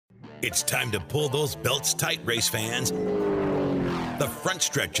It's time to pull those belts tight, race fans. The front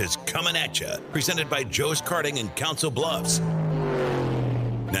stretch is coming at you, presented by Joe's Karting in Council Bluffs.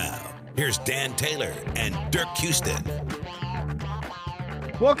 Now, here's Dan Taylor and Dirk Houston.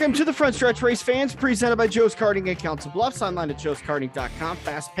 Welcome to the front stretch, race fans, presented by Joe's Karting in Council Bluffs, online at joeskarting.com.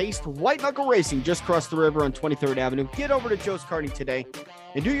 Fast-paced, white-knuckle racing just across the river on 23rd Avenue. Get over to Joe's Karting today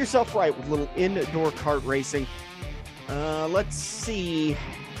and do yourself right with a little indoor kart racing. Let's see.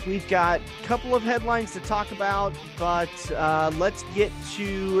 We've got a couple of headlines to talk about, but let's get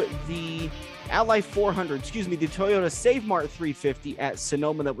to the Ally 400, the Toyota Save Mart 350 at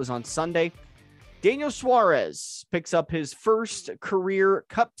Sonoma that was on Sunday. Daniel Suarez picks up his first career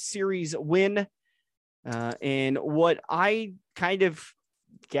Cup Series win, and what I kind of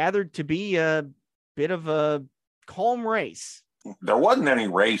gathered to be a bit of a calm race. There wasn't any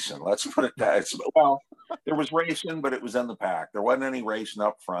racing. Let's put it that. Well, there was racing, but it was in the pack. There wasn't any racing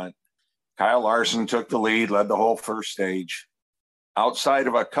up front. Kyle Larson took the lead, led the whole first stage. Outside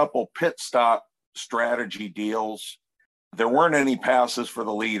of a couple pit stop strategy deals, there weren't any passes for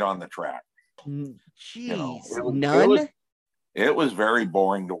the lead on the track. Jeez, none? It was very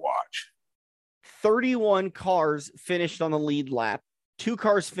boring to watch. 31 cars finished on the lead lap. 2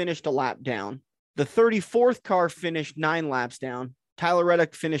 cars finished a lap down. The 34th car finished 9 laps down. Tyler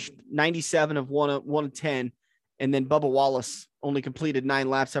Reddick finished 97 of 110, and then Bubba Wallace only completed 9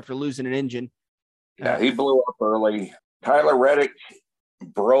 laps after losing an engine. Yeah, he blew up early. Tyler Reddick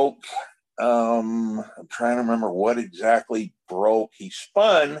broke. I'm trying to remember what exactly broke. He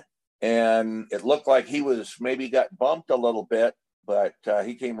spun, and it looked like he was maybe got bumped a little bit, but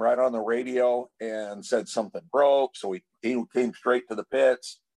he came right on the radio and said something broke. So he came straight to the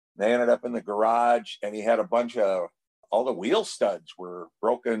pits. They ended up in the garage, and he had a bunch of all the wheel studs were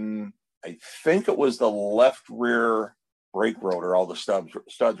broken. I think it was the left rear brake rotor. All the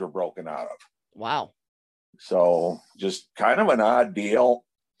studs were broken out of. Wow. So just kind of an odd deal.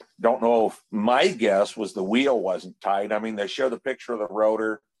 Don't know if my guess was the wheel wasn't tight. I mean, they show the picture of the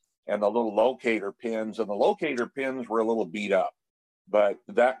rotor and the little locator pins, and the locator pins were a little beat up, but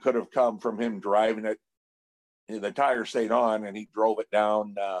that could have come from him driving it. The tire stayed on, and he drove it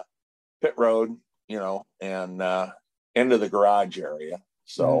down pit road, and into the garage area.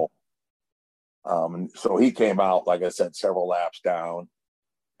 So, so he came out, like I said, several laps down.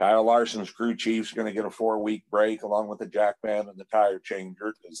 Kyle Larson's crew chief's going to get a 4-week break along with the jack man and the tire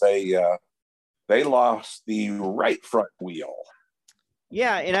changer because they lost the right front wheel.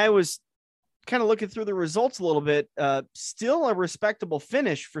 Yeah, and I was kind of looking through the results a little bit. Still a respectable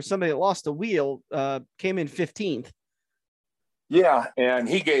finish for somebody that lost a wheel. Came in 15th. Yeah, and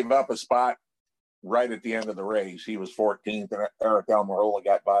he gave up a spot right at the end of the race. He was 14th, and Eric Almirola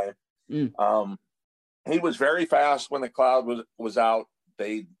got by him. He was very fast when the cloud was out.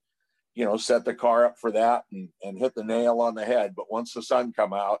 They, set the car up for that and hit the nail on the head. But once the sun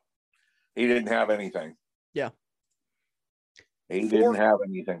come out, he didn't have anything. Yeah. He didn't have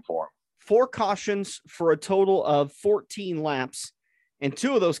anything for him. 4 cautions for a total of 14 laps, and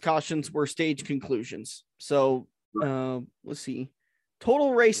 2 of those cautions were stage conclusions. So let's see.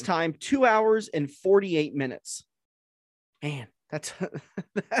 Total race time, 2 hours and 48 minutes. Man, that's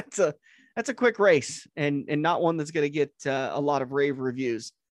a quick race and not one that's going to get a lot of rave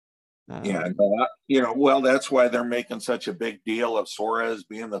reviews. Well, that's why they're making such a big deal of Suarez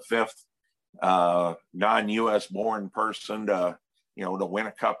being the 5th non-U.S. born person to win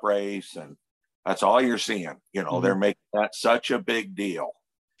a cup race. And that's all you're seeing. They're making that such a big deal.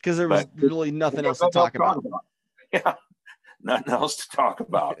 Because there was really nothing else to talk about. Yeah, nothing else to talk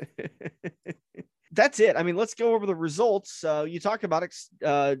about. That's it. I mean, let's go over the results. You talked about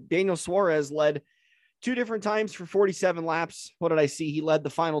it. Daniel Suarez led 2 different times for 47 laps. What did I see? He led the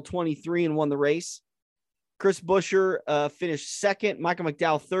final 23 and won the race. Chris Buescher finished 2nd. Michael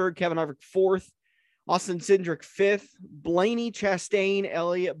McDowell 3rd. Kevin Harvick 4th. Austin Cindric 5th. Blaney, Chastain,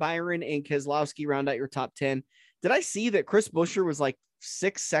 Elliott, Byron, and Keselowski round out your top 10. Did I see that Chris Buescher was like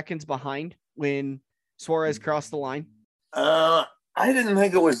 6 seconds behind when Suarez crossed the line? I didn't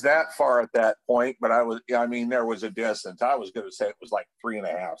think it was that far at that point, but there was a distance. I was going to say it was like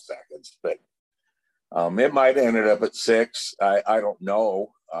 3.5 seconds, but it might have ended up at 6. I don't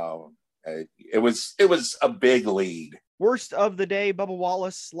know. It was a big lead. Worst of the day, Bubba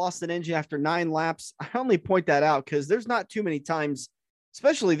Wallace lost an engine after 9 laps. I only point that out because there's not too many times,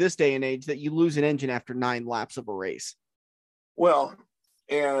 especially this day and age, that you lose an engine after 9 laps of a race. Well,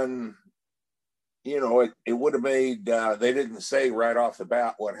 and it would have made, they didn't say right off the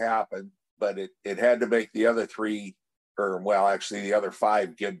bat what happened, but it had to make the other 3, actually the other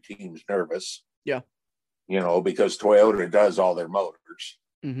 5 good teams nervous. Yeah. Because Toyota does all their motors.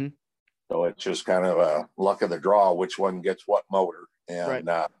 Mm-hmm. So it's just kind of a luck of the draw which one gets what motor. And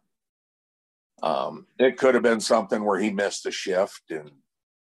it could have been something where he missed a shift and,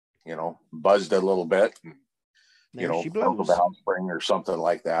 buzzed a little bit and, from a valve spring or something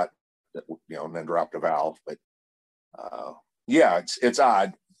like that, and then dropped a valve. But it's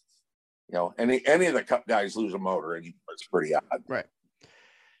odd. Any of the Cup guys lose a motor, and it's pretty odd. Right.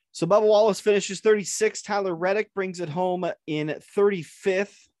 So Bubba Wallace finishes 36th. Tyler Reddick brings it home in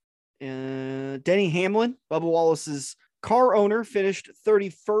 35th. Denny Hamlin, Bubba Wallace's car owner, finished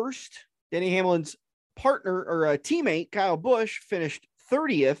 31st. Denny Hamlin's partner or teammate, Kyle Busch, finished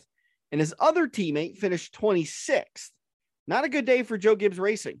 30th. And his other teammate finished 26th. Not a good day for Joe Gibbs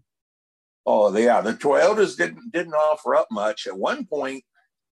Racing. Oh, yeah. The Toyotas didn't offer up much. At one point,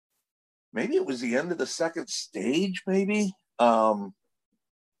 maybe it was the end of the second stage, maybe. I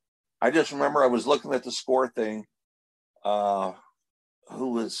just remember I was looking at the score thing.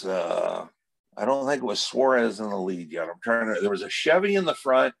 Who was, I don't think it was Suarez in the lead yet. There was a Chevy in the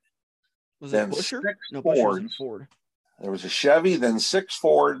front. Was it Buscher? No, Buscher was Ford. There was a Chevy, then 6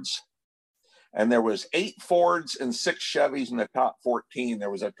 Fords. And there was 8 Fords and 6 Chevys in the top 14. There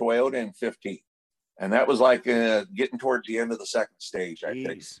was a Toyota in 15. And that was like getting towards the end of the second stage, I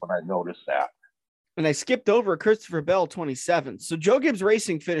think, when I noticed that. And I skipped over Christopher Bell, 27th. So Joe Gibbs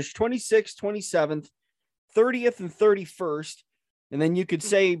Racing finished 26th, 27th, 30th, and 31st. And then you could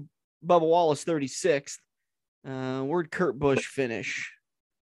say Bubba Wallace, 36th. Where'd Kurt Busch finish?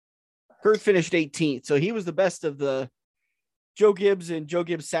 Kurt finished 18th. So he was the best of the Joe Gibbs and Joe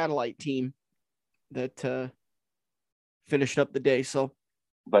Gibbs satellite team that finished up the day.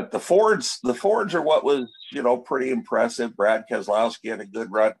 But the Fords are what was, pretty impressive. Brad Keselowski had a good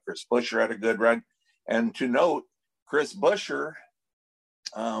run. Chris Buescher had a good run. And to note, Chris Buescher,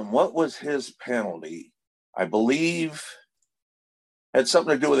 what was his penalty? I believe had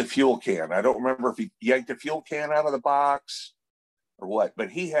something to do with a fuel can. I don't remember if he yanked a fuel can out of the box or what, but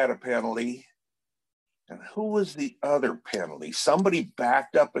he had a penalty. And who was the other penalty? Somebody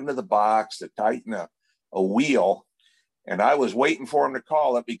backed up into the box to tighten a wheel. And I was waiting for him to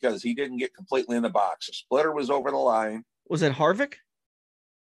call it because he didn't get completely in the box. The splitter was over the line. Was it Harvick?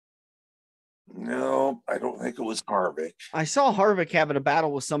 No, I don't think it was Harvick. I saw Harvick having a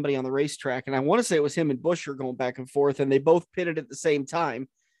battle with somebody on the racetrack, and I want to say it was him and Buescher going back and forth, and they both pitted at the same time.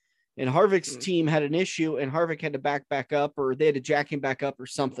 And Harvick's team had an issue, and Harvick had to back up, or they had to jack him back up or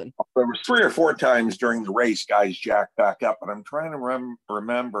something. There was 3 or 4 times during the race guys jacked back up, and I'm trying to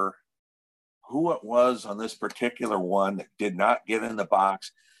remember who it was on this particular one that did not get in the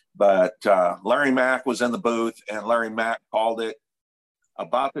box. But Larry Mack was in the booth, and Larry Mack called it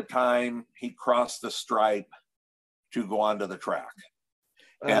about the time he crossed the stripe to go onto the track.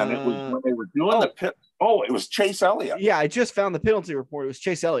 And it was when they were doing the pit. Oh, it was Chase Elliott. Yeah, I just found the penalty report. It was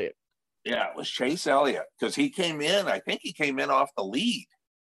Chase Elliott. Yeah, it was Chase Elliott because he came in. I think he came in off the lead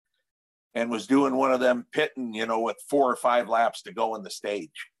and was doing one of them pitting, with 4 or 5 laps to go in the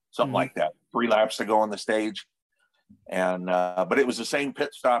stage, something like that. 3 laps to go on the stage. And but it was the same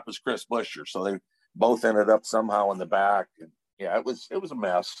pit stop as Chris Buescher, so they both ended up somehow in the back. And yeah, it was a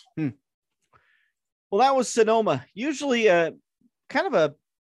mess. Well, that was Sonoma. Usually, kind of a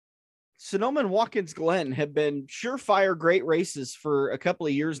Sonoma and Watkins Glen have been surefire great races for a couple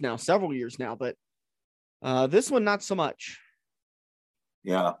of years now, several years now, but this one not so much.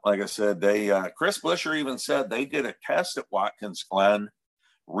 Yeah, like I said, they Chris Buescher even said they did a test at Watkins Glen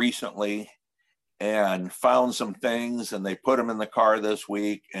recently and found some things, and they put them in the car this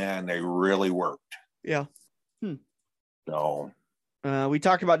week, and they really worked. Yeah. So we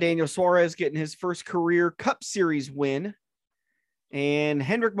talked about Daniel Suarez getting his first career Cup Series win, and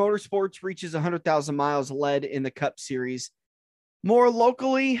Hendrick Motorsports reaches 100,000 miles led in the Cup Series. More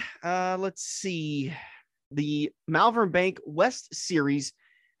locally, let's see. The Malvern Bank West Series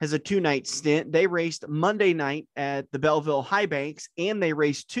has a 2-night stint. They raced Monday night at the Belleville High Banks, and they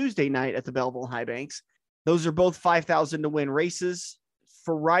raced Tuesday night at the Belleville High Banks. Those are both 5,000 to win races.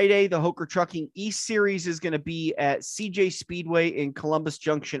 Friday, the Hoker Trucking East Series is going to be at CJ Speedway in Columbus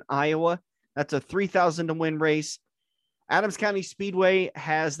Junction, Iowa. That's a 3,000 to win race. Adams County Speedway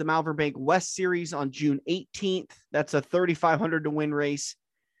has the Malvern Bank West Series on June 18th. That's a 3,500 to win race.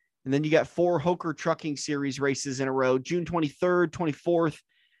 And then you got 4 Hoker Trucking Series races in a row, June 23rd, 24th,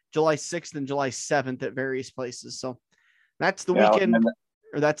 July 6th, and July 7th at various places. So that's the weekend,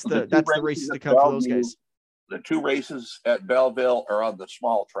 or that's the races to come for those guys. The 2 races at Belleville are on the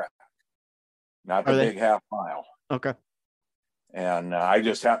small track, not the big half mile. Okay. And I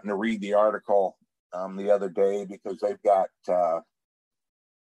just happened to read the article the other day because they've got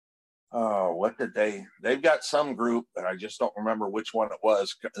Oh, what did they've got some group, and I just don't remember which one it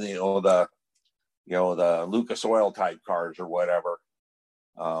was. The Lucas Oil type cars or whatever.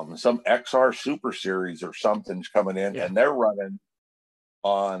 Some XR Super Series or something's coming in, and they're running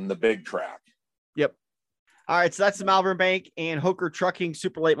on the big track. Yep. All right, so that's the Malvern Bank and Hooker Trucking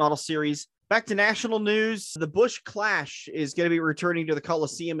Super Late Model Series. Back to national news. The Busch Clash is going to be returning to the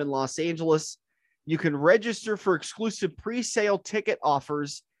Coliseum in Los Angeles. You can register for exclusive pre-sale ticket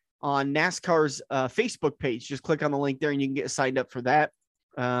offers on NASCAR's Facebook page. Just click on the link there and you can get signed up for that.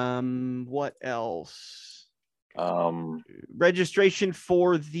 What else? Registration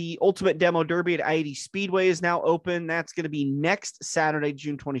for the Ultimate Demo Derby at I-80 Speedway is now open. That's going to be next Saturday,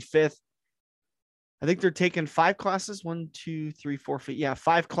 June 25th. I think they're taking 5 classes. 1, 2, 3, 4, 5. Yeah,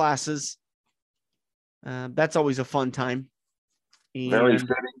 5 classes. That's always a fun time. And, very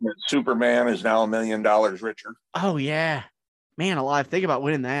fitting that Superman is now $1 million richer. Oh yeah, man alive! Think about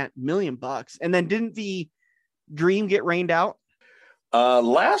winning that $1 million. And then didn't the Dream get rained out?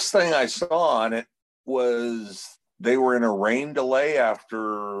 Last thing I saw on it was they were in a rain delay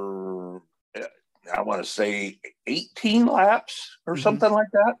after I want to say 18 laps or something like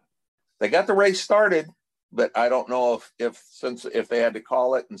that. They got the race started, but I don't know if they had to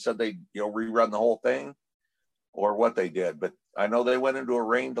call it and said they rerun the whole thing or what they did. But I know they went into a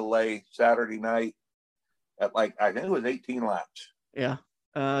rain delay Saturday night at I think it was 18 laps. Yeah.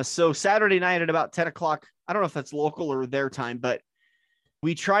 So Saturday night at about 10 o'clock, I don't know if that's local or their time, but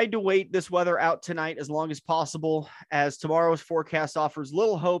we tried to wait this weather out tonight as long as possible, as tomorrow's forecast offers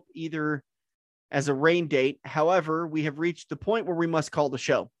little hope either as a rain date. However, we have reached the point where we must call the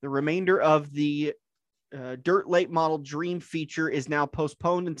show. The remainder of the Dirt Late Model Dream feature is now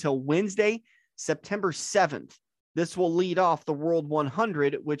postponed until Wednesday, September 7th. This will lead off the World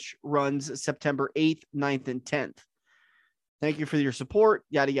 100, which runs September 8th, 9th, and 10th. Thank you for your support,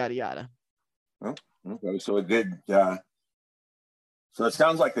 yada, yada, yada. Oh, okay, so it did. So it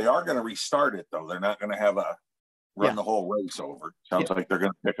sounds like they are going to restart it, though. They're not going to have run the whole race over. Sounds like they're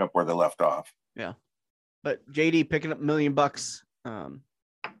going to pick up where they left off. Yeah. But JD picking up $1 million.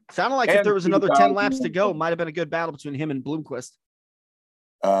 Sounded like if there was another 10 laps to go, might have been a good battle between him and Bloomquist.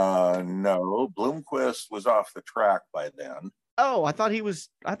 No, Bloomquist was off the track by then. Oh, I thought I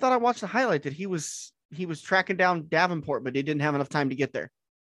watched the highlight that he was tracking down Davenport, but he didn't have enough time to get there.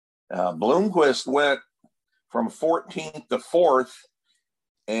 Bloomquist went from 14th to 4th,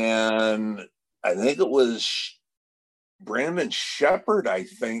 and I think it was Brandon Shepard, I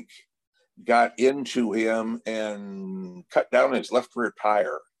think, got into him and cut down his left rear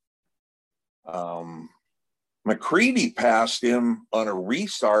tire. McCready passed him on a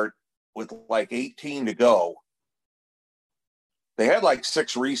restart with 18 to go. They had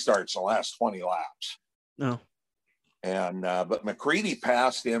 6 restarts in the last 20 laps. No. And but McCready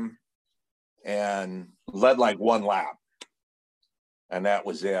passed him and led 1 lap. And that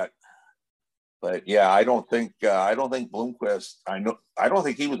was it. But yeah, I don't think Bloomquist, I don't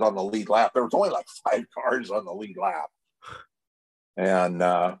think he was on the lead lap. There was only 5 cars on the lead lap. And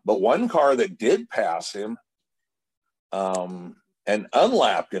but one car that did pass him and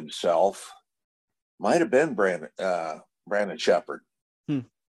unlapped himself might have been Brandon Shepard.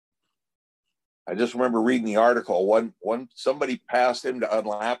 I just remember reading the article. Somebody passed him to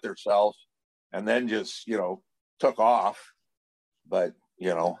unlap themselves and then just took off, but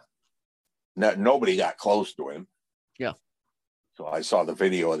nobody got close to him. Yeah. So I saw the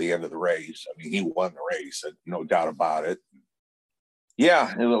video at the end of the race. I mean, he won the race, no doubt about it.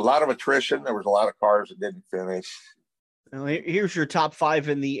 Yeah, there was a lot of attrition. There was a lot of cars that didn't finish. Well, here's your top 5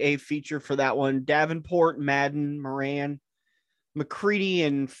 in the A feature for that one: Davenport, Madden, Moran, McCready,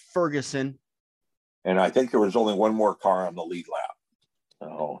 and Ferguson. And I think there was only one more car on the lead lap.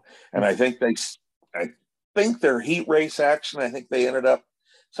 So, and I think their heat race action, I think they ended up,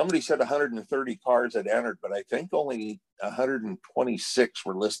 somebody said 130 cars had entered, but I think only 126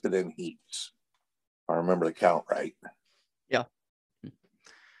 were listed in heats. If I remember the count right. Yeah.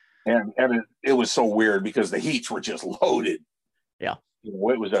 And it was so weird because the heats were just loaded. Yeah.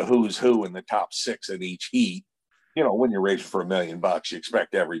 It was a who's who in the top 6 in each heat. When you're racing for $1 million, you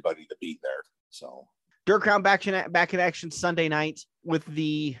expect everybody to be there. So Dirt Crown back in action Sunday night with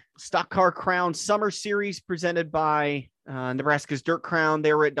the Stock Car Crown Summer Series presented by Nebraska's Dirt Crown.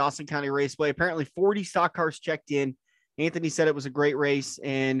 They were at Dawson County Raceway. Apparently 40 stock cars checked in. Anthony said it was a great race,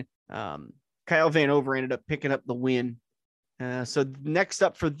 and Kyle Vanover ended up picking up the win. So next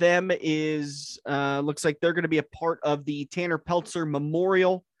up for them is looks like they're going to be a part of the Tanner Peltzer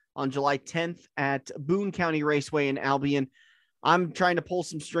Memorial on July 10th at Boone County Raceway in Albion. I'm trying to pull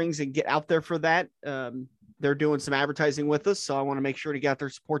some strings and get out there for that. they're doing some advertising with us. So I want to make sure to get out there,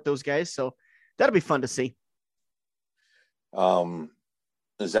 support those guys. So that'll be fun to see.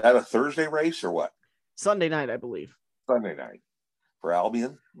 Is that a Thursday race or what? Sunday night, I believe. Sunday night for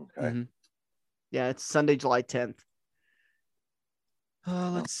Albion. Okay. Mm-hmm. Yeah, it's Sunday, July 10th.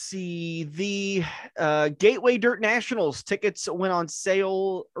 Let's see. The Gateway Dirt Nationals tickets went on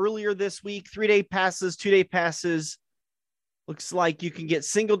sale earlier this week. 3-day passes, 2-day passes. Looks like you can get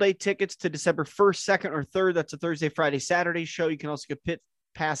single-day tickets to December 1st, 2nd, or 3rd. That's a Thursday, Friday, Saturday show. You can also get pit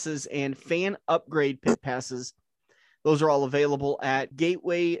passes and fan upgrade pit passes. Those are all available at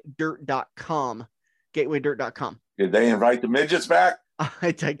gatewaydirt.com. Gatewaydirt.com. Did they invite the midgets back?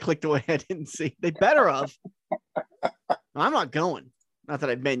 I clicked away. I didn't see. They better have. I'm not going. Not that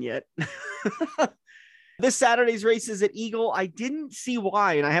I've been yet. This Saturday's race is at Eagle. I didn't see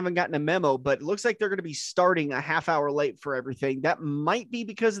why, and I haven't gotten a memo, but it looks like they're going to be starting a half hour late for everything. That might be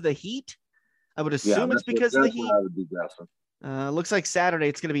because of the heat. I would assume it's because of the heat. I would be guessing. Looks like Saturday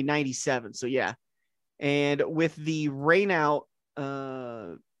it's going to be 97. So yeah. And with the rain out,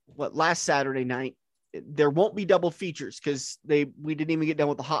 last Saturday night, there won't be double features because we didn't even get done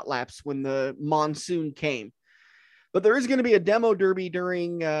with the hot laps when the monsoon came. But there is going to be a demo derby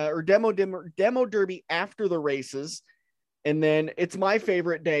during demo derby after the races. And then it's my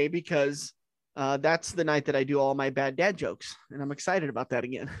favorite day because that's the night that I do all my bad dad jokes. And I'm excited about that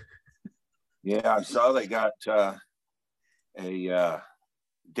again. Yeah, I saw they got a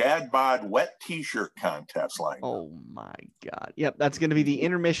dad bod wet t-shirt contest line. Oh my God. Yep. That's going to be the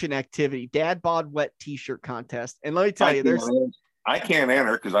intermission activity. Dad bod wet t-shirt contest. And let me tell you, I can't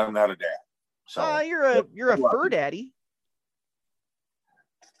enter because I'm not a dad. So you're a fur daddy.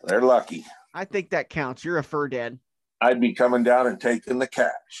 They're lucky. I think that counts. You're a fur dad. I'd be coming down and taking the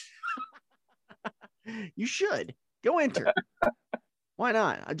cash. You should go enter. Why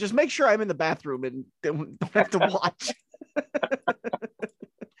not? Just make sure I'm in the bathroom and don't have to watch.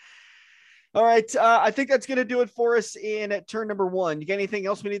 All right. I think that's going to do it for us in turn number 1. You got anything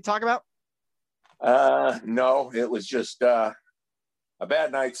else we need to talk about? No, it was just a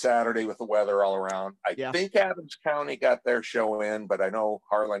bad night Saturday with the weather all around. I think Adams County got their show in, but I know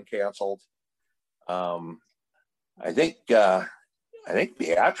Harlan canceled. I think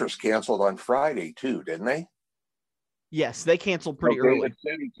Beatrice canceled on Friday too, didn't they? Yes, they canceled pretty early.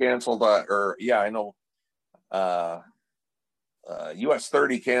 City canceled, I know. US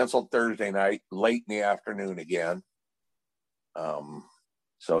 30 canceled Thursday night, late in the afternoon again.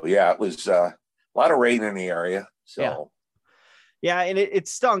 So yeah, it was a lot of rain in the area. So. Yeah, and it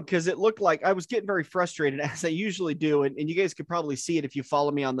stunk because it looked like I was getting very frustrated, as I usually do. And you guys could probably see it if you follow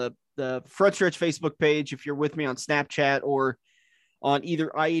me on the Front Stretch Facebook page, if you're with me on Snapchat or on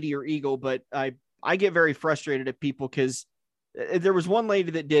either I-80 or Eagle. But I get very frustrated at people because there was one lady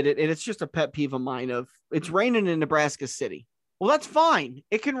that did it, and it's just a pet peeve of mine of it's raining in Nebraska City. Well, that's fine.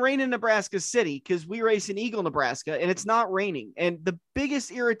 It can rain in Nebraska City because we race in Eagle, Nebraska, and it's not raining. And the biggest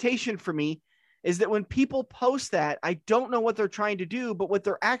irritation for me is that when people post that, I don't know what they're trying to do, but what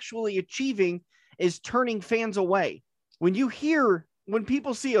they're actually achieving is turning fans away. When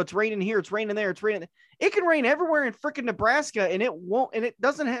people see, oh, it's raining here, it's raining there, it's raining. It can rain everywhere in freaking Nebraska, and it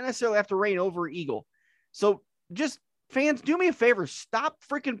doesn't necessarily have to rain over Eagle. So just fans, do me a favor, stop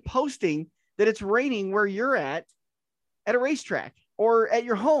freaking posting that it's raining where you're at a racetrack or at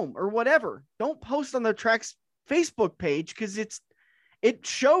your home or whatever. Don't post on the track's Facebook page because it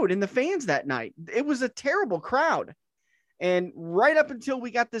showed in the fans that night. It was a terrible crowd. And right up until we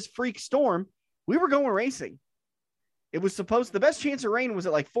got this freak storm, we were going racing. It was the best chance of rain was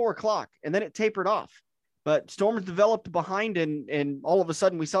at like 4:00, and then it tapered off. But storms developed behind, and all of a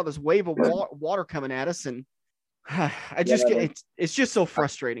sudden we saw this wave of water coming at us. And it's just so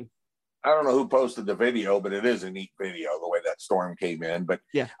frustrating. I don't know who posted the video, but it is a neat video, the way that storm came in. But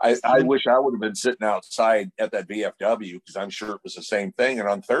yeah, I wish I would have been sitting outside at that VFW because I'm sure it was the same thing. And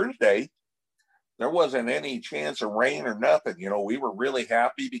on Thursday, there wasn't any chance of rain or nothing. We were really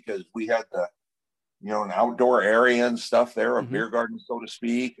happy because we had an outdoor area and stuff there, a beer garden, so to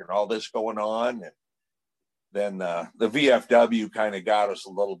speak, and all this going on. And then the VFW kind of got us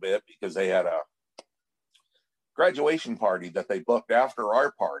a little bit because they had a graduation party that they booked after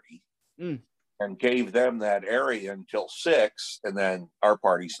our party. And gave them that area until 6, and then our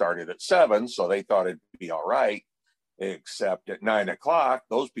party started at 7, so they thought it'd be all right. Except at 9:00,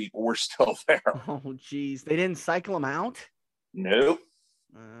 those people were still there. Oh, geez, they didn't cycle them out. Nope.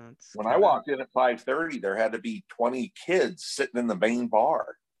 When I walked in at 5:30, there had to be 20 kids sitting in the main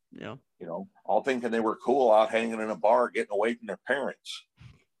bar. Yeah, all thinking they were cool out hanging in a bar, getting away from their parents.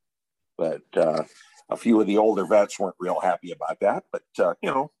 But a few of the older vets weren't real happy about that. But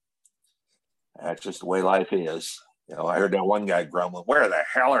That's just the way life is. I heard that one guy grumbling, "Where the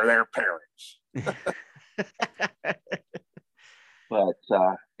hell are their parents?" But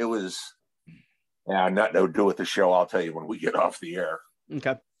it was, nothing to do with the show. I'll tell you when we get off the air.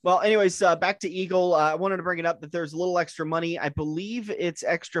 Okay. Well, anyways, back to Eagle. I wanted to bring it up that there's a little extra money. I believe it's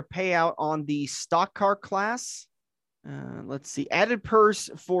extra payout on the stock car class. Let's see. Added purse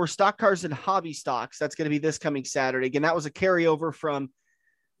for stock cars and hobby stocks. That's going to be this coming Saturday. Again, that was a carryover from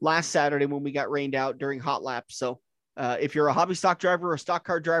last Saturday when we got rained out during hot laps. So if you're a hobby stock driver or a stock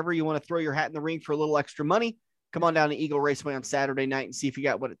car driver, you want to throw your hat in the ring for a little extra money, come on down to Eagle Raceway on Saturday night and see if you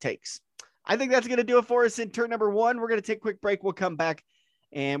got what it takes. I think that's going to do it for us in turn number 1. We're going to take a quick break. We'll come back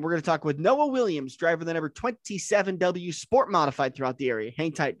and we're going to talk with Noah Williams, driver the number 27W Sport Modified throughout the area.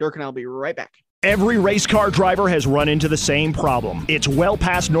 Hang tight. Dirk and I'll be right back. Every race car driver has run into the same problem. It's well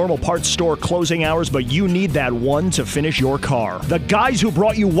past normal parts store closing hours, but you need that one to finish your car. The guys who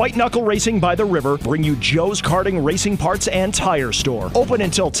brought you White Knuckle Racing by the River bring you Joe's Karting Racing Parts and Tire Store. Open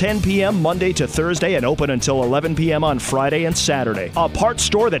until 10 p.m. Monday to Thursday and open until 11 p.m. on Friday and Saturday. A parts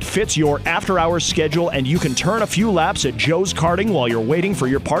store that fits your after-hours schedule, and you can turn a few laps at Joe's Karting while you're waiting for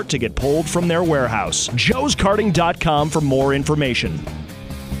your part to get pulled from their warehouse. joeskarting.com for more information.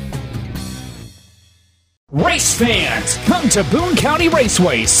 Race fans, come to Boone County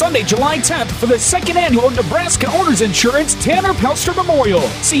Raceway Sunday, July 10th for the second annual Nebraska Owners Insurance Tanner Pelster Memorial.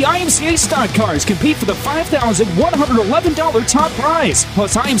 See IMCA stock cars compete for the $5,111 top prize,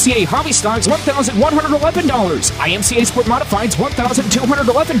 plus IMCA hobby stocks $1,111, IMCA Sport Modifieds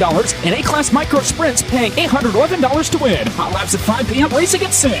 $1,211, and A-Class Micro Sprints paying $811 to win. Hot laps at 5 p.m., racing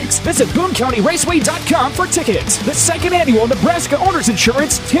at 6. Visit BooneCountyRaceway.com for tickets. The second annual Nebraska Owners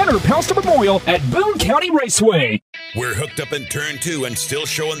Insurance Tanner Pelster Memorial at Boone County Raceway. We're hooked up in turn 2 and still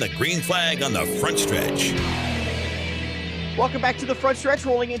showing the green flag on the front stretch. Welcome back to the front stretch,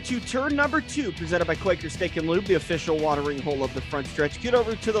 rolling into turn number 2, presented by Quaker Steak and Lube, the official watering hole of the front stretch. Get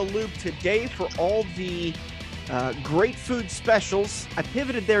over to the Lube today for all the great food specials. I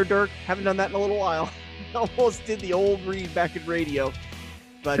pivoted there, Dirk. Haven't done that in a little while. Almost did the old read back in radio.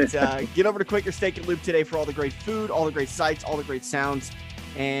 But get over to Quaker Steak and Lube today for all the great food, all the great sights, all the great sounds.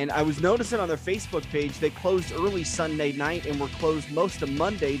 And I was noticing on their Facebook page, they closed early Sunday night and were closed most of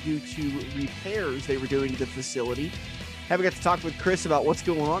Monday due to repairs they were doing to the facility. Haven't got to talk with Chris about what's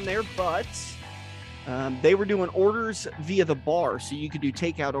going on there, but they were doing orders via the bar. So you could do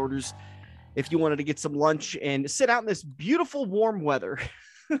takeout orders if you wanted to get some lunch and sit out in this beautiful warm weather.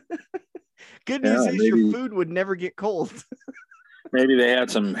 Good news is your food would never get cold. Maybe they had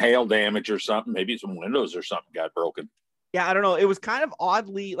some hail damage or something. Maybe some windows or something got broken. Yeah, I don't know. It was kind of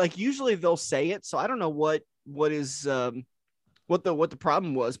oddly, like usually they'll say it, so I don't know what the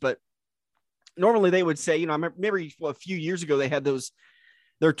problem was, but normally they would say, I remember a few years ago they had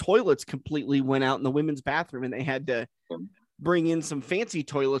their toilets completely went out in the women's bathroom, and they had to bring in some fancy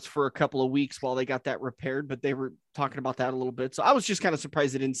toilets for a couple of weeks while they got that repaired. But they were talking about that a little bit, so I was just kind of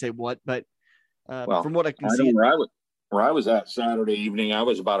surprised they didn't say what. But from what I can see, where I was at Saturday evening, I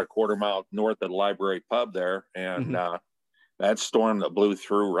was about a quarter mile north of the Library Pub there, and that storm that blew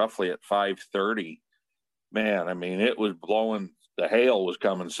through roughly at 5:30, man, I mean, it was blowing. The hail was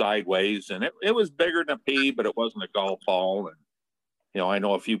coming sideways, and it was bigger than a pea, but it wasn't a golf ball. And I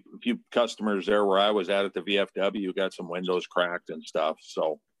know a few customers there where I was at the VFW got some windows cracked and stuff.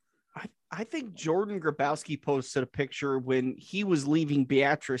 So I think Jordan Grabowski posted a picture when he was leaving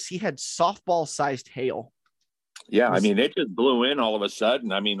Beatrice. He had softball-sized hail. Yeah, I mean, it just blew in all of a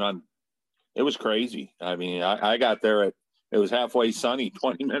sudden. I mean, it was crazy. I mean, I got there it was halfway sunny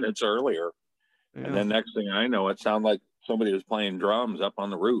 20 minutes earlier. Yeah. And then next thing I know, it sounded like somebody was playing drums up on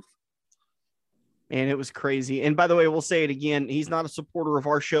the roof. And it was crazy. And by the way, we'll say it again. He's not a supporter of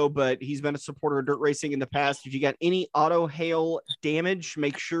our show, but he's been a supporter of dirt racing in the past. If you got any auto hail damage,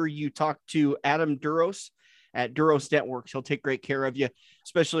 make sure you talk to Adam Duros at Duros Networks. He'll take great care of you,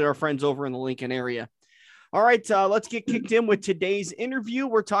 especially our friends over in the Lincoln area. All right, let's get kicked in with today's interview.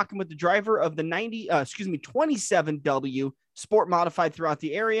 We're talking with the driver of the 27W Sport Modified throughout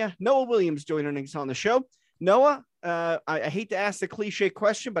the area, Noah Williams, joining us on the show. Noah, I hate to ask the cliche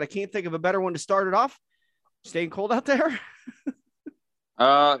question, but I can't think of a better one to start it off. Staying cold out there?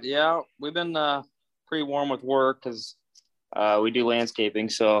 Yeah, we've been pretty warm with work because we do landscaping,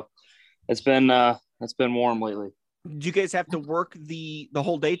 so it's been warm lately. Did you guys have to work the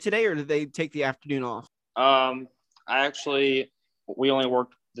whole day today, or did they take the afternoon off? We only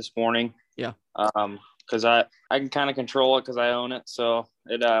worked this morning. Yeah. Because I can kind of control it because I own it, so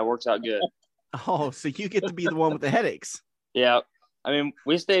it works out good. Oh, so you get to be the one with the headaches. Yeah. I mean,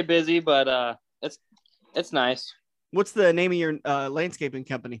 we stay busy, but it's nice. What's the name of your landscaping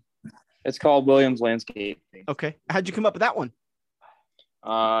company? It's called Williams Landscaping. Okay. How'd you come up with that one?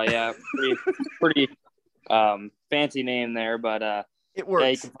 Yeah, pretty fancy name there, but it works. Yeah,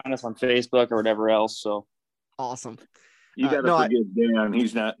 you can find us on Facebook or whatever else. So awesome. You got to forgive Dan.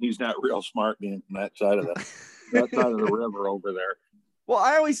 He's not real smart being from that side of the river over there. Well,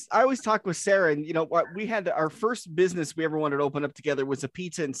 I always talk with Sarah, and what we had our first business we ever wanted to open up together was a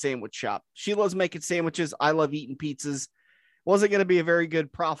pizza and sandwich shop. She loves making sandwiches. I love eating pizzas. Wasn't going to be a very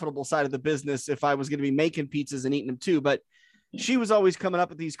good profitable side of the business if I was going to be making pizzas and eating them too. But she was always coming up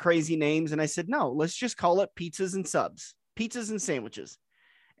with these crazy names, and I said, no, let's just call it pizzas and subs, pizzas and sandwiches.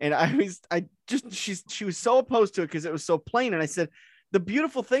 And she was so opposed to it because it was so plain. And I said, the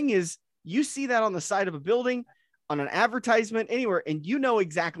beautiful thing is you see that on the side of a building, on an advertisement, anywhere, and you know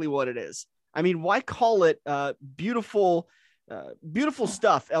exactly what it is. I mean, why call it beautiful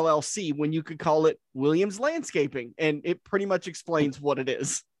stuff LLC when you could call it Williams Landscaping? And it pretty much explains what it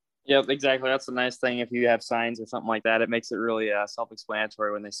is. Yep, exactly. That's the nice thing. If you have signs or something like that, it makes it really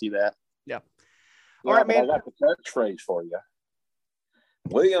self-explanatory when they see that. Yeah. All right, man. I got the catchphrase for you.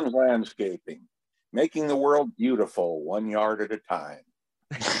 Williams Landscaping, making the world beautiful 1 yard at a time.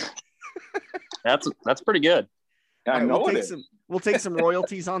 That's pretty good. I know it is. We'll take some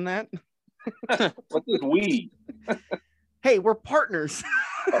royalties on that. What's this we? Hey, we're partners.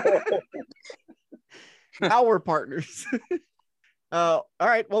 Now we're partners. All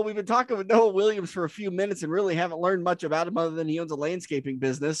right. Well, we've been talking with Noah Williams for a few minutes and really haven't learned much about him other than he owns a landscaping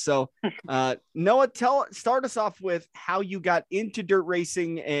business. So, Noah, start us off with how you got into dirt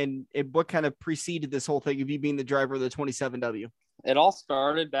racing and what kind of preceded this whole thing of you being the driver of the 27W. It all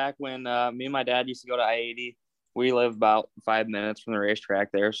started back when me and my dad used to go to I-80. We live about 5 minutes from the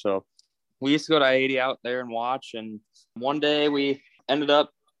racetrack there. So we used to go to I-80 out there and watch. And one day we ended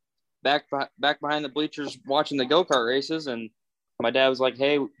up back behind the bleachers watching the go-kart races. And my dad was like,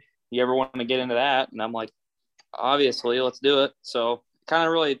 hey, you ever want to get into that? And I'm like, obviously, let's do it. So kind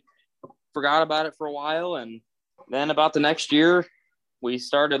of really forgot about it for a while. And then about the next year, we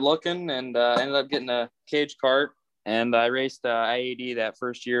started looking and ended up getting a cage kart. And I raced I-80 that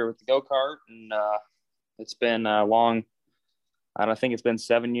first year with the go-kart. And it's been long. I think it's been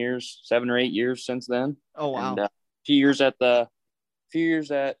 7 or 8 years since then. Oh, wow. And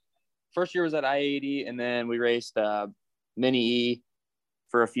first year was at I-80. And then we raced Mini E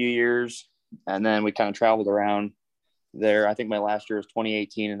for a few years, and then we kind of traveled around there. I think my last year was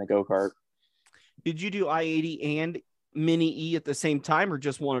 2018 in the go-kart. Did you do I-80 and Mini E at the same time or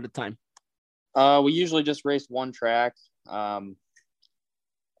just one at a time? We usually just raced one track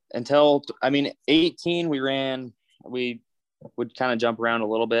until 18 we would kind of jump around a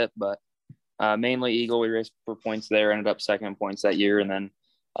little bit, but mainly Eagle. We raced for points there, ended up second in points that year. And then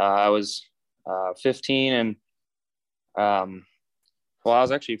I was 15 and I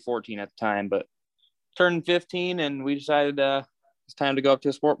was actually 14 at the time, but turned 15 and we decided it's time to go up to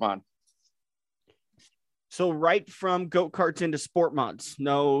a sport mod. So right from go-karts into sport mods,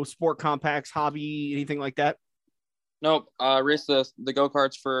 no sport compacts, hobby, anything like that? Nope. Raced the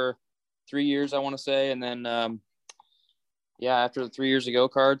go-karts for 3 years, I want to say. And then, after the 3 years of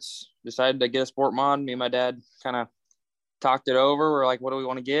go-karts, decided to get a sport mod. Me and my dad kind of talked it over. We're like, what do we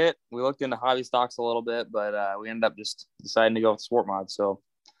want to get? We looked into hobby stocks a little bit, but we ended up just deciding to go with sport mod. So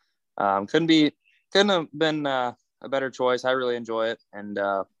couldn't have been a better choice. I really enjoy it. And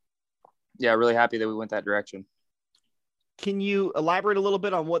really happy that we went that direction. Can you elaborate a little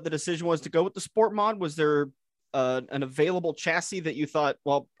bit on what the decision was to go with the sport mod? Was there an available chassis that you thought,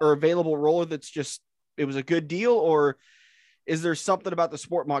 or available roller it was a good deal, or is there something about the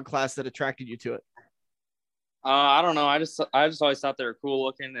sport mod class that attracted you to it? I don't know. I just always thought they were cool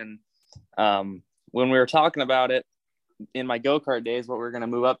looking. And when we were talking about it in my go-kart days, what we were going to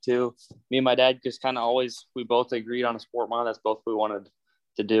move up to, me and my dad just kind of we both agreed on a sport mod. That's both we wanted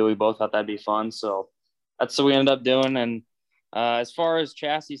to do. We both thought that'd be fun. So that's what we ended up doing. And as far as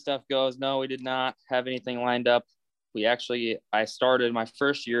chassis stuff goes, no, we did not have anything lined up. I started my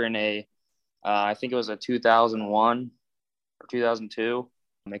first year in I think it was a 2001 or 2002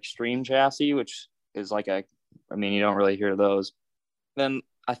 extreme chassis, which is you don't really hear those. Then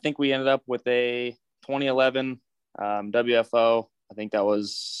I think we ended up with a 2011 WFO. I think that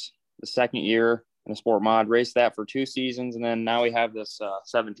was the second year in a sport mod. Raced that for 2 seasons, and then now we have this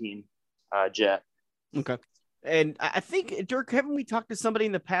 17 Jet. Okay. And I think, Dirk, haven't we talked to somebody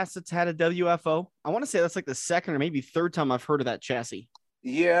in the past that's had a WFO? I want to say that's like the second or maybe third time I've heard of that chassis.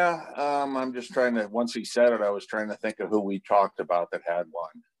 Yeah. I'm just trying to, once he said it, I was trying to think of who we talked about that had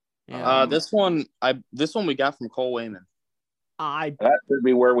one. Yeah. This one we got from Cole Wayman. That could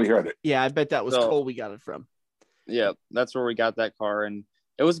be where we heard it. Yeah, I bet that was Cole we got it from. Yeah, that's where we got that car, and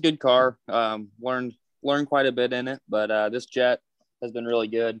it was a good car. Learned quite a bit in it, but this jet has been really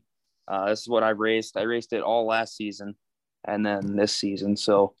good. This is what I've raced. I raced it all last season and then this season.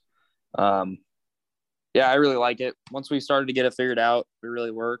 So, yeah, I really like it. Once we started to get it figured out, it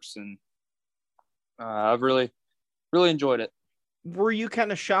really works. And I've really, really enjoyed it. Were you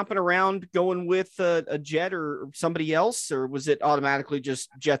kind of shopping around going with a jet or somebody else, or was it automatically just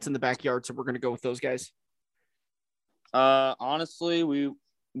jets in the backyard? So we're going to go with those guys. Honestly,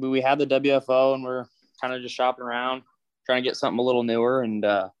 we had the WFO and we're kind of just shopping around, trying to get something a little newer. And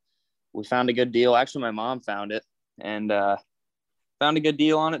we found a good deal. Actually, my mom found it and found a good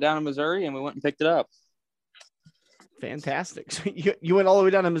deal on it down in Missouri, and we went and picked it up. Fantastic. So you went all the way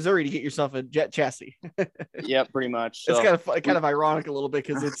down to Missouri to get yourself a jet chassis. Yeah, pretty much. So, it's kind of ironic a little bit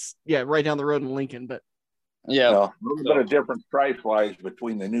because it's right down the road in Lincoln, but yeah, well, a little bit of difference price wise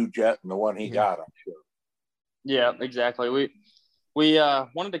between the new jet and the one he got, I'm sure. Yeah, exactly. We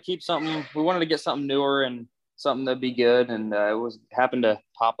wanted to keep something. We wanted to get something newer and something that'd be good, and it happened to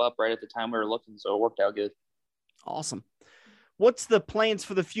pop up right at the time we were looking, so it worked out good. Awesome. What's the plans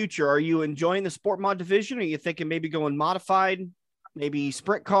for the future? Are you enjoying the sport mod division? Or are you thinking maybe going modified, maybe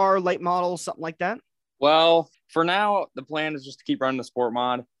sprint car, late model, something like that? Well, for now, the plan is just to keep running the sport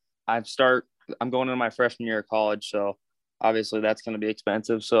mod. I'm going into my freshman year of college, so obviously that's going to be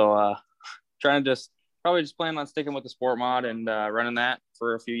expensive. So trying to probably plan on sticking with the sport mod and running that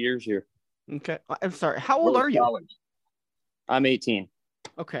for a few years here. Okay. I'm sorry. How old are you? College? I'm 18.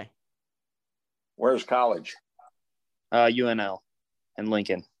 Okay. Where's college? UNL in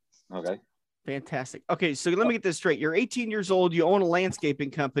Lincoln. Okay. Fantastic. Okay, so let me get this straight. You're 18 years old. You own a landscaping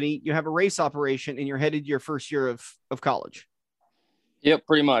company. You have a race operation, and you're headed to your first year of college. Yep,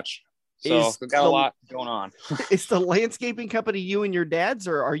 pretty much. So we've got a lot going on. Is the landscaping company you and your dad's,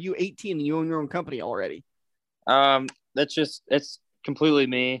 or are you 18 and you own your own company already? It's completely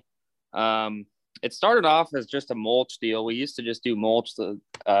me. It started off as just a mulch deal. We used to just do mulch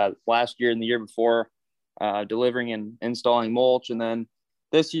last year and the year before. Delivering and installing mulch. And then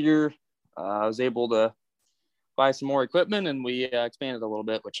this year I was able to buy some more equipment, and we expanded a little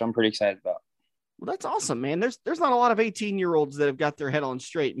bit, which I'm pretty excited about. Well, that's awesome, man. There's not a lot of 18-year-olds that have got their head on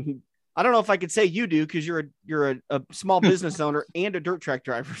straight. And I don't know if I could say you do, because you're a small business owner and a dirt track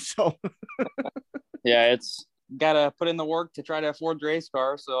driver. So yeah, it's got to put in the work to try to afford the race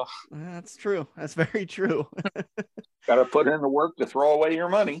car. So that's true. That's very true. Got to put in the work to throw away your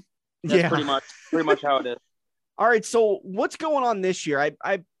money. That's pretty much how it is. All right. So what's going on this year?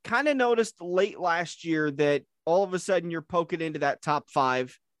 I kind of noticed late last year that all of a sudden you're poking into that top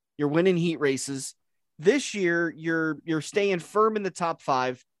 5. You're winning heat races. This year you're staying firm in the top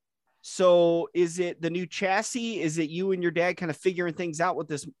 5. So is it the new chassis? Is it you and your dad kind of figuring things out with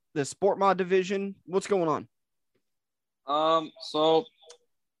the sport mod division? What's going on? So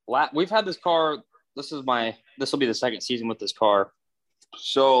we've had this car. This will be the second season with this car.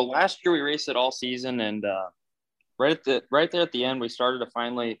 So last year we raced it all season, and right there at the end, we started to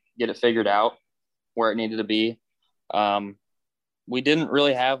finally get it figured out where it needed to be. We didn't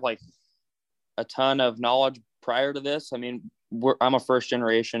really have like a ton of knowledge prior to this. I mean, I'm a first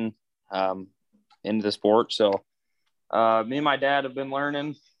generation into the sport, so me and my dad have been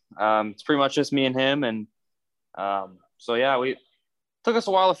learning. It's pretty much just me and him, and so yeah, we took us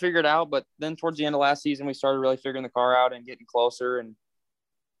a while to figure it out, but then towards the end of last season, we started really figuring the car out and getting closer. And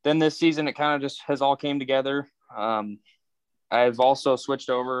then this season, it kind of just has all came together. I've also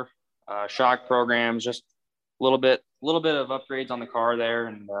switched over shock programs, just a little bit of upgrades on the car there,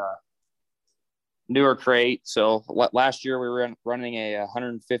 and newer crate. So last year we were running a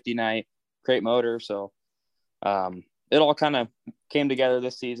 150 night crate motor. So it all kind of came together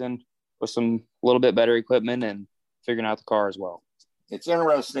this season with some little bit better equipment and figuring out the car as well. It's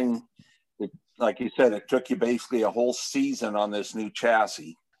interesting. Like you said, it took you basically a whole season on this new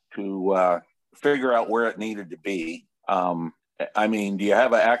chassis to figure out where it needed to be. I mean, do you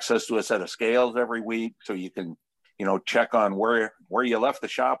have access to a set of scales every week so you can, check on where you left the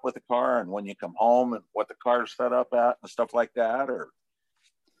shop with the car and when you come home and what the car's set up at and stuff like that? Or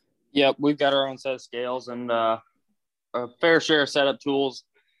yeah, we've got our own set of scales and a fair share of setup tools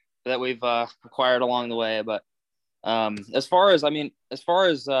that we've acquired along the way. But as far as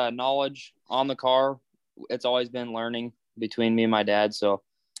knowledge on the car, it's always been learning between me and my dad. So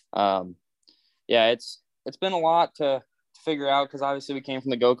yeah, it's been a lot to figure out, because obviously we came from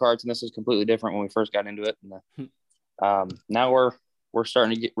the go-karts and this is completely different when we first got into it. And now we're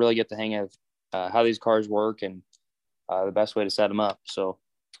starting to really get the hang of how these cars work and the best way to set them up. So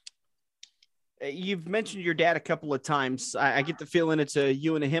you've mentioned your dad a couple of times. I get the feeling it's a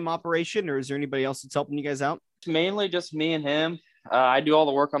you and a him operation, or is there anybody else that's helping you guys out? It's mainly just me and him. I do all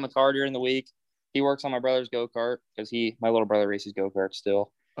the work on the car during the week. He works on my brother's go-kart because my little brother races go-kart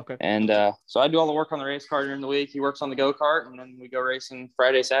still. Okay. And so I do all the work on the race car during the week. He works on the go-kart, and then we go racing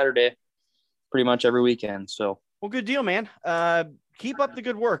Friday, Saturday, pretty much every weekend. So. Well, good deal, man. Keep up the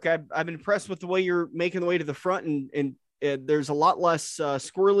good work. I've been impressed with the way you're making the way to the front, and there's a lot less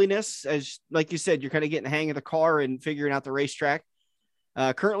squirreliness, as like you said, you're kind of getting the hang of the car and figuring out the racetrack.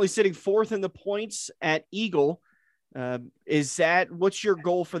 Currently sitting fourth in the points at Eagle. What's your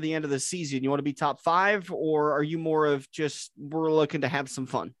goal for the end of the season? You want to be top 5, or are you more of just we're looking to have some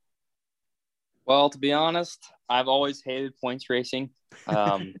fun? Well, to be honest, I've always hated points racing.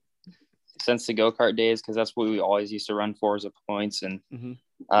 Since the go-kart days, because that's what we always used to run for as a points, and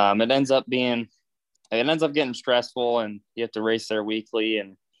it ends up getting stressful, and you have to race there weekly,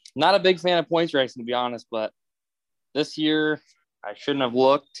 and not a big fan of points racing, to be honest. But this year I shouldn't have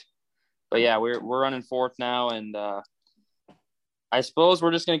looked, but yeah, we're running fourth now, and I suppose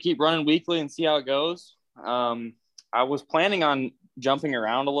we're just going to keep running weekly and see how it goes. I was planning on jumping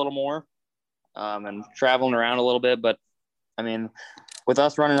around a little more and traveling around a little bit, but I mean, with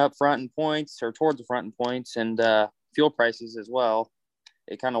us running up front in points or towards the front in points and fuel prices as well,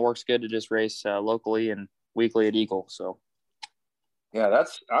 it kind of works good to just race locally and weekly at Eagle. So, yeah,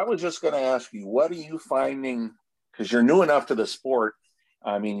 I was just going to ask you, what are you finding? Because you're new enough to the sport.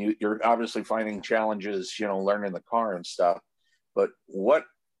 I mean, you're obviously finding challenges, learning the car and stuff. But what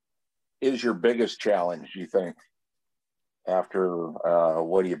is your biggest challenge, you think, after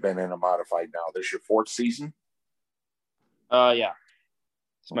what have you been in a modified now? This is your 4th season? Yeah.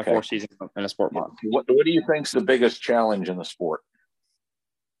 It's my 4th season in a sport mod. What do you think is the biggest challenge in the sport?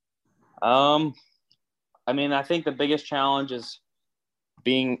 I mean, I think the biggest challenge is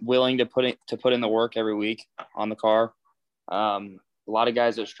being willing to put in the work every week on the car. A lot of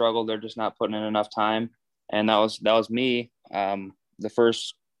guys that struggle, they're just not putting in enough time, and that was me. The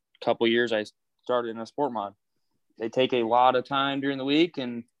first couple years I started in a sport mod, they take a lot of time during the week,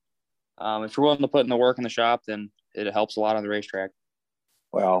 and if you're willing to put in the work in the shop, then it helps a lot on the racetrack.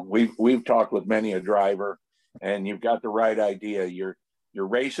 Well, we've talked with many a driver, and you've got the right idea. Your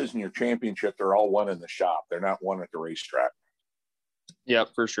races and your championship, they're all won in the shop. They're not won at the racetrack. Yeah,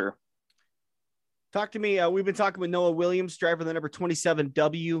 for sure. Talk to me. We've been talking with Noah Williams, driver of the number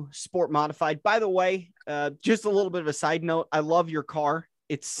 27W Sport Modified. By the way, just a little bit of a side note. I love your car.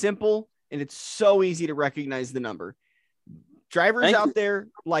 It's simple, and it's so easy to recognize the number. Drivers out there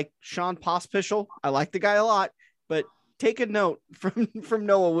like Sean Pospischel, I like the guy a lot, but take a note from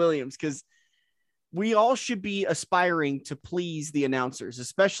Noah Williams, because we all should be aspiring to please the announcers,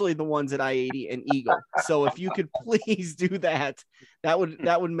 especially the ones at I-80 and Eagle. So if you could please do that, that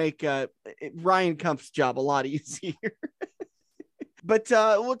would make Ryan Kumpf's job a lot easier. But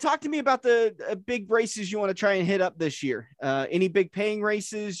well, talk to me about the big races you want to try and hit up this year. Any big paying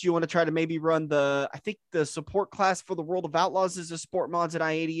races you want to try to maybe run? I think the support class for the World of Outlaws is a sport mods at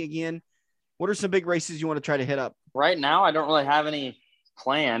I-80 again. What are some big races you want to try to hit up? Right now, I don't really have any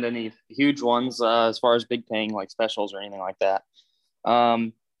planned, any huge ones as far as big paying like specials or anything like that.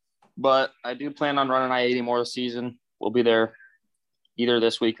 But I do plan on running I-80 more this season. We'll be there either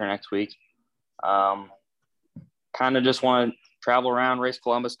this week or next week. Kind of just want to travel around, race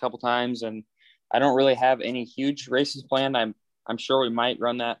Columbus a couple times, and I don't really have any huge races planned. I'm sure we might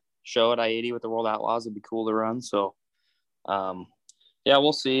run that show at I-80 with the World Outlaws. It'd be cool to run. So, yeah,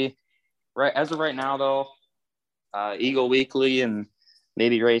 we'll see. Right as of right now, though, Eagle weekly and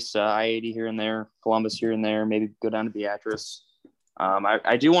maybe race I-80 here and there, Columbus here and there, maybe go down to Beatrice.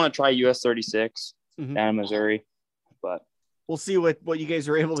 I do want to try US 36 down in Missouri, but we'll see what you guys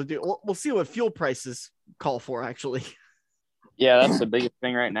are able to do. We'll see what fuel prices call for, actually. Yeah, that's the biggest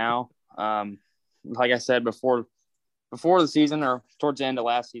thing right now. Like I said before the season, or towards the end of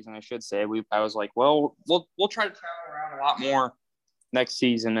last season, I should say, I was like, well, we'll try to travel around a lot more next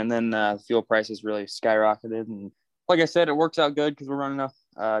season, and then fuel prices really skyrocketed, and like I said, it works out good because we're running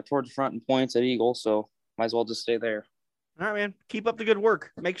towards the front in points at Eagle, so might as well just stay there. All right, man. Keep up the good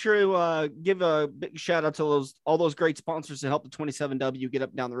work. Make sure to give a big shout out to all those great sponsors to help the 27W get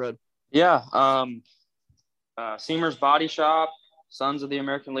up and down the road. Yeah, Seamer's Body Shop, Sons of the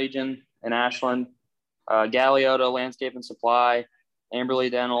American Legion in Ashland, Galeota Landscape and Supply, Amberley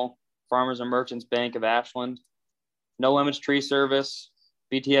Dental, Farmers and Merchants Bank of Ashland, No Limits Tree Service,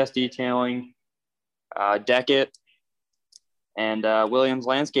 BTS Detailing, Deckett, and Williams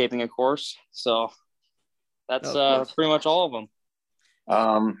Landscaping, of course. So that's pretty much all of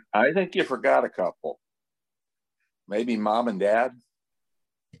them. I think you forgot a couple. Maybe Mom and Dad.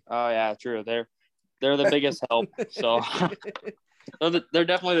 Oh yeah, true. They're the biggest help. So they're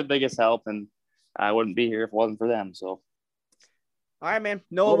definitely the biggest help, and I wouldn't be here if it wasn't for them. So All right, man.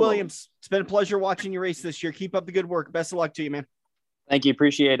 Noah Williams, it's been a pleasure watching you race this year. Keep up the good work. Best of luck to you, man. Thank you.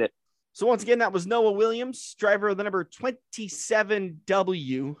 Appreciate it. So once again, that was Noah Williams, driver of the number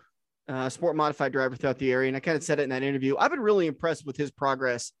 27W, sport modified driver throughout the area. And I kind of said it in that interview. I've been really impressed with his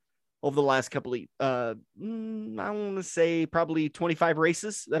progress over the last couple of, I want to say probably 25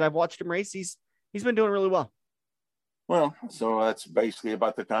 races that I've watched him race. He's been doing really well. Well, so that's basically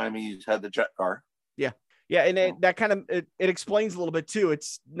about the time he's had the jet car. Yeah. Yeah. And that kind of, it explains a little bit too.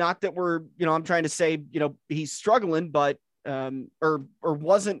 It's not that we're, I'm trying to say, he's struggling, but, or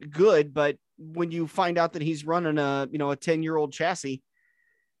wasn't good, but when you find out that he's running a 10-year-old chassis,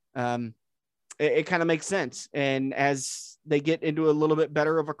 it kind of makes sense. And as they get into a little bit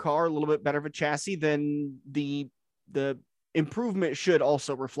better of a car, a little bit better of a chassis, then the improvement should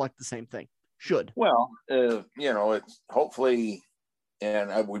also reflect the same thing. Should. Well, it's hopefully,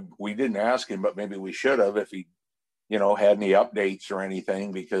 and we didn't ask him, but maybe we should have, if he, had any updates or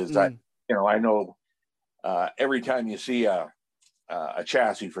anything, because I know every time you see a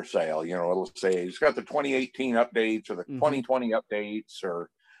chassis for sale, it'll say it's got the 2018 updates or the 2020 updates or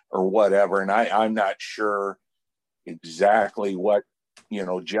whatever. And I'm not sure exactly what,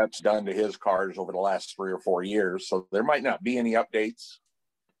 Jet's done to his cars over the last 3 or 4 years. So there might not be any updates,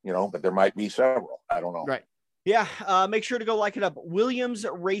 but there might be several. I don't know. Right. Yeah. Make sure to go like it up. Williams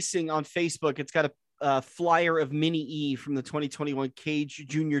Racing on Facebook. It's got a flyer of Mini E from the 2021 Cage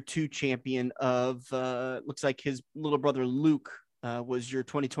Junior 2 champion of, looks like his little brother Luke was your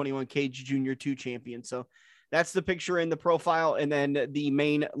 2021 Cage Junior 2 champion. So that's the picture in the profile. And then the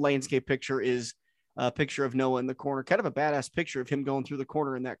main landscape picture is a picture of Noah in the corner. Kind of a badass picture of him going through the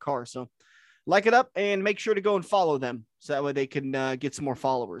corner in that car. So like it up and make sure to go and follow them. So that way they can get some more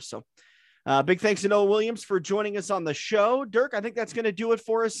followers. So big thanks to Noah Williams for joining us on the show. Dirk, I think that's going to do it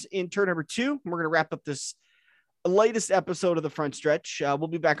for us in turn number 2. We're going to wrap up this latest episode of the Front Stretch. We'll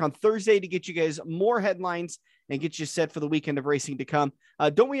be back on Thursday to get you guys more headlines and get you set for the weekend of racing to come.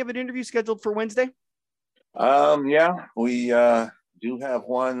 Don't we have an interview scheduled for Wednesday? Yeah, we do have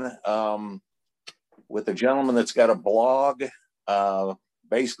one with a gentleman that's got a blog,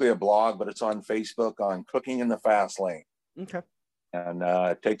 basically a blog, but it's on Facebook on cooking in the fast lane. Okay. And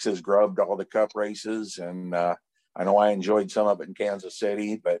takes his grub to all the cup races. And I know I enjoyed some of it in Kansas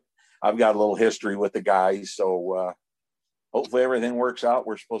City, but I've got a little history with the guys. So hopefully everything works out.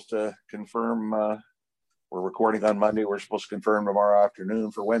 We're supposed to confirm, we're recording on Monday. We're supposed to confirm tomorrow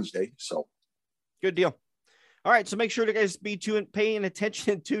afternoon for Wednesday. So good deal. All right. So make sure to guys be paying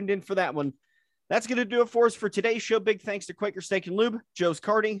attention and tuned in for that one. That's going to do it for us for today's show. Big thanks to Quaker Steak and Lube, Joe's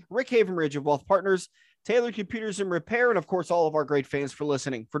Karting, Rick Havenridge of Wealth Partners, Taylor Computers and Repair, and of course, all of our great fans for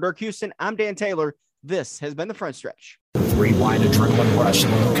listening. For Dirk Houston, I'm Dan Taylor. This has been the Front Stretch. 3-wide adrenaline rush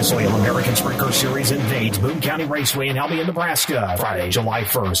in the Lucas Oil American Sprinter Series invades Boone County Raceway in Albion, Nebraska. Friday, July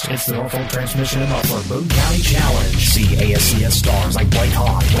 1st. It's the Norfolk Transmission and Muffler Boone County Challenge. See ASCS stars like Blake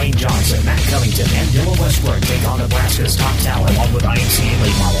Hahn, Wayne Johnson, Matt Covington, and Dylan Westbrook take on Nebraska's top talent, along with IMCA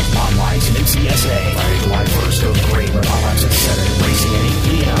late models, Bob Weiss, and MCSA. Friday, July 1st, go great with hot laps at 7 and racing at 8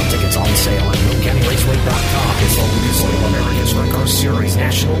 p.m. Tickets on sale at BooneCountyRaceway.com. It's the Lucas Oil American Sprinter Series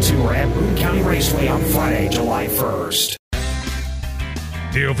National Tour at Boone County Raceway on Friday, July 1st.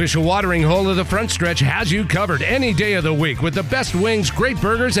 The official watering hole of the Front Stretch has you covered any day of the week with the best wings, great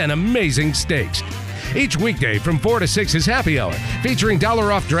burgers, and amazing steaks. Each weekday from 4 to 6 is happy hour, featuring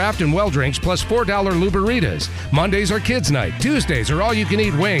 $1 off draft and well drinks plus $4 Luberitas. Mondays are kids' night. Tuesdays are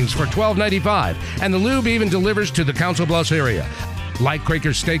all-you-can-eat wings for $12.95, and the lube even delivers to the Council Bluffs area. Like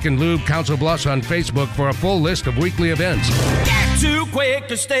Quaker Steak and Lube Council Bluffs on Facebook for a full list of weekly events. Get to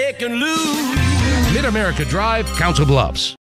Quaker Steak and Lube. Mid-America Drive, Council Bluffs.